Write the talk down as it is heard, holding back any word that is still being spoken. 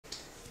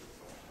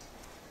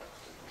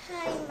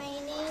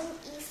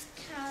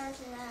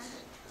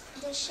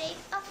The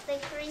shape of the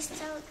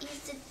crystal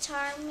is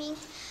determined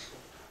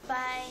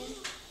by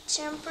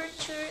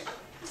temperature.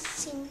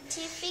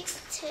 Scientific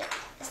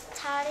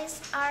studies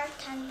are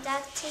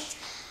conducted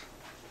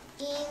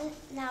in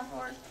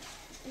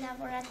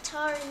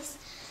laboratories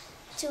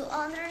to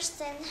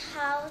understand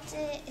how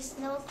the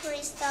snow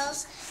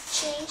crystals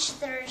change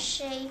their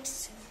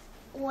shapes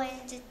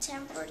when the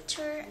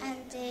temperature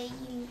and the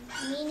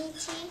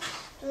humidity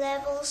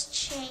levels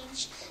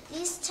change.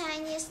 These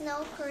tiny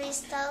snow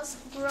crystals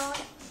grow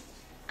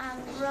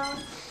and grow,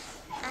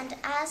 and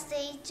as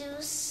they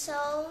do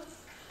so,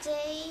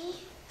 they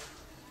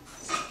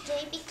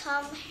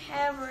become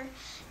heavier,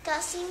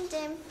 causing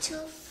them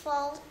to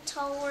fall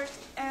toward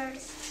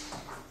Earth.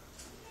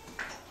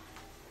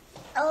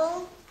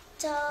 All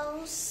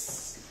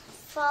those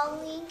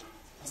falling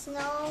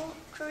snow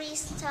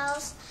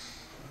crystals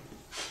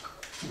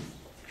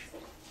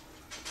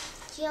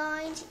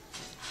join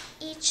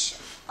each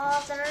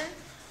other,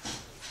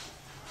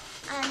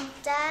 and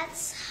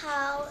that's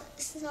how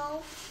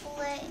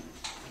snowflakes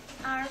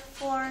are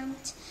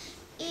formed.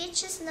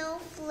 Each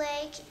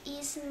snowflake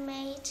is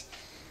made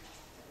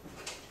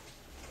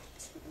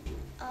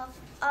up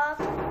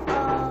of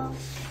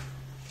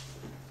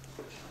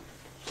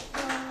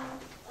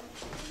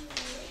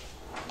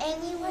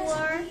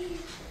anywhere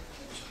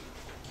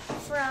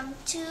from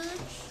 2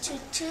 to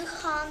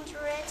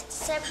 200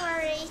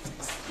 separate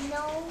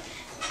snow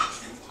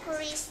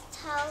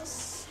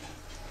crystals.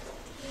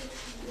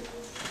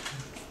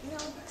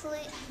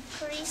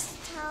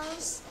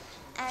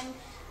 And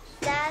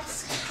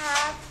that's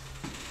how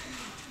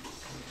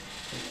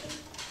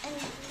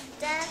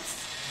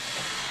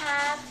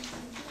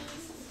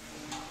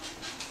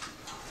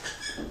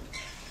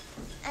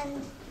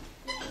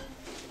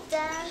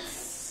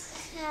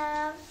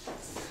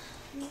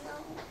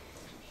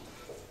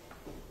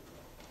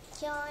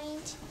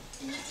joined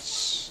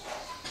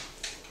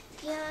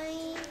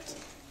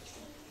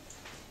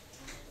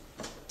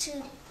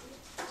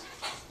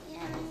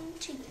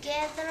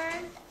together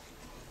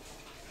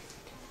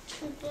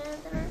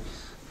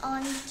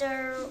on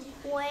their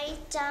way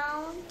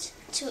down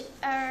to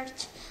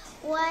Earth.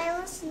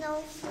 While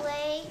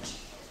snowflake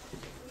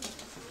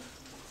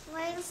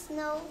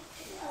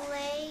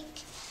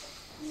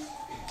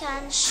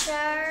can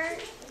share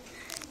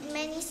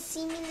many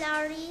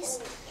similarities,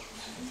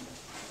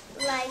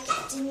 like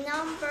the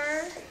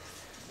number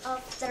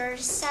of their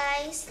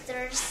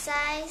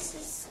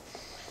sizes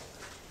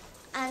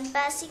and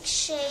basic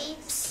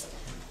shapes.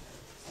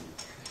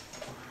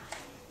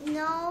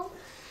 No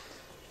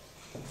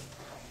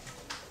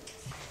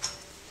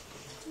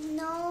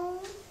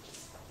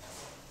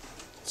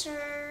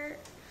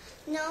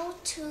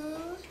two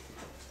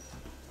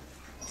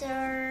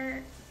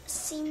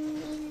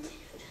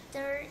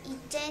they're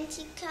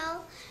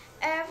identical.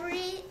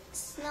 Every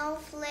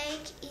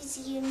snowflake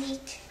is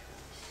unique.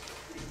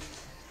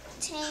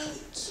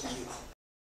 Thank you.